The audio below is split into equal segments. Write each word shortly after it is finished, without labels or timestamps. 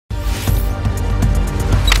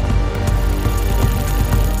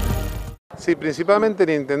Sí, principalmente el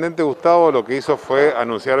intendente Gustavo lo que hizo fue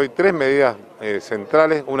anunciar hoy 3 medidas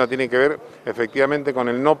centrales. Una tiene que ver efectivamente con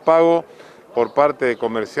el no pago por parte de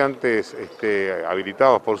comerciantes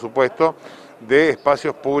habilitados, por supuesto, de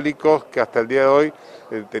espacios públicos que hasta el día de hoy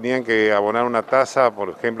tenían que abonar una tasa, por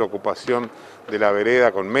ejemplo, ocupación de la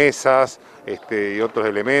vereda con mesas y otros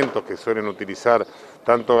elementos que suelen utilizar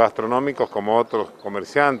tanto gastronómicos como otros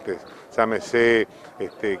comerciantes, llámese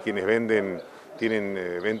quienes tienen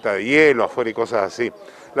venta de hielo afuera y cosas así.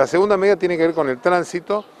 La segunda medida tiene que ver con el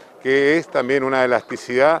tránsito, que es también una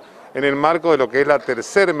elasticidad en el marco de lo que es la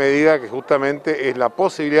tercera medida, que justamente es la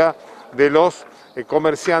posibilidad de los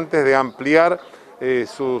comerciantes de ampliar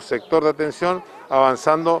su sector de atención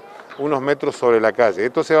avanzando unos metros sobre la calle.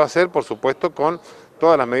 Esto se va a hacer, por supuesto, con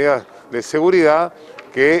todas las medidas de seguridad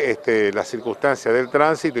que las circunstancias del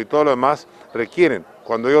tránsito y todo lo demás requieren.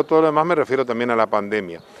 Cuando digo todo lo demás me refiero también a la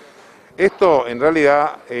pandemia. Esto en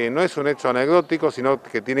realidad no es un hecho anecdótico, sino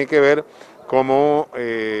que tiene que ver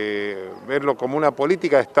verlo como una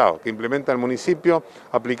política de Estado que implementa el municipio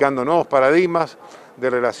aplicando nuevos paradigmas de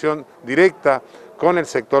relación directa con el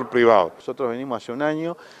sector privado. Nosotros venimos hace un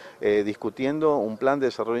año discutiendo un plan de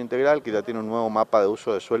desarrollo integral que ya tiene un nuevo mapa de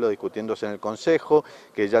uso de suelo discutiéndose en el Consejo,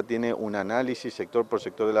 que ya tiene un análisis sector por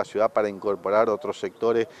sector de la ciudad para incorporar otros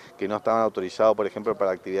sectores que no estaban autorizados, por ejemplo,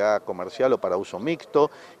 para actividad comercial o para uso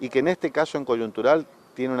mixto, y que en este caso en coyuntural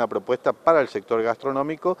tiene una propuesta para el sector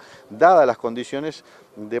gastronómico, dadas las condiciones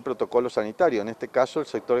de protocolo sanitario. En este caso, el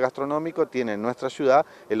sector gastronómico tiene en nuestra ciudad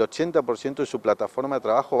el 80% de su plataforma de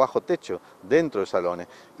trabajo bajo techo, dentro de salones,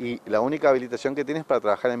 y la única habilitación que tiene es para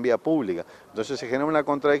trabajar en vía pública. Entonces se genera una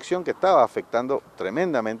contradicción que estaba afectando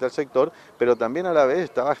tremendamente al sector, pero también a la vez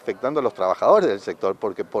estaba afectando a los trabajadores del sector,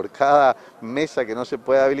 porque por cada mesa que no se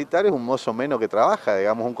puede habilitar es un mozo menos que trabaja,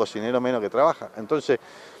 digamos un cocinero menos que trabaja. Entonces,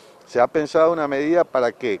 se ha pensado una medida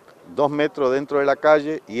para que 2 metros dentro de la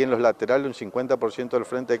calle y en los laterales un 50% del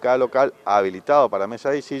frente de cada local habilitado para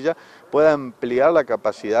mesas y sillas pueda ampliar la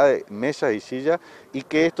capacidad de mesas y sillas y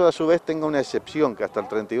que esto a su vez tenga una excepción, que hasta el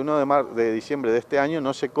 31 de diciembre de este año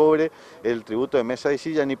no se cobre el tributo de mesas y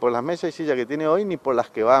sillas ni por las mesas y sillas que tiene hoy ni por las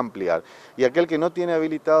que va a ampliar. Y aquel que no tiene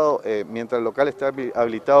habilitado, mientras el local está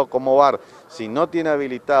habilitado como bar, si no tiene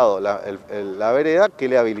habilitado la vereda, que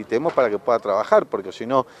le habilitemos para que pueda trabajar, porque si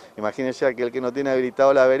no, imagínense aquel que no tiene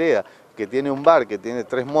habilitado la vereda, que tiene un bar, que tiene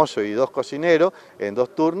 3 mozos y 2 cocineros en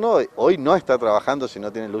 2 turnos, hoy no está trabajando si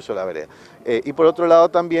no tiene el uso de la vereda. Y por otro lado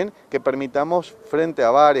también que permitamos frente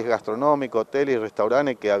a bares, gastronómicos, hoteles y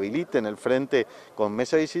restaurantes que habiliten el frente con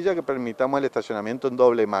mesa y silla, que permitamos el estacionamiento en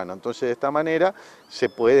doble mano. Entonces de esta manera se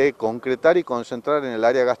puede concretar y concentrar en el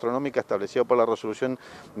área gastronómica establecida por la resolución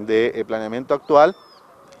de planeamiento actual.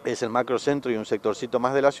 Es el macrocentro y un sectorcito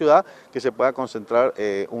más de la ciudad que se pueda concentrar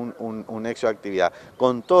un nexo de actividad,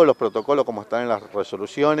 con todos los protocolos como están en las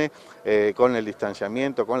resoluciones, con el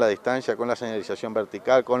distanciamiento, con la distancia, con la señalización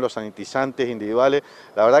vertical, con los sanitizantes individuales.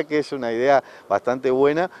 La verdad que es una idea bastante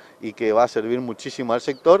buena y que va a servir muchísimo al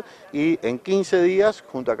sector, y en 15 días,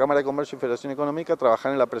 junto a Cámara de Comercio y Federación Económica,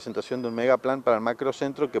 trabajar en la presentación de un megaplan para el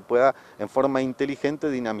macrocentro que pueda en forma inteligente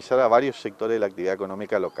dinamizar a varios sectores de la actividad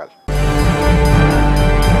económica local.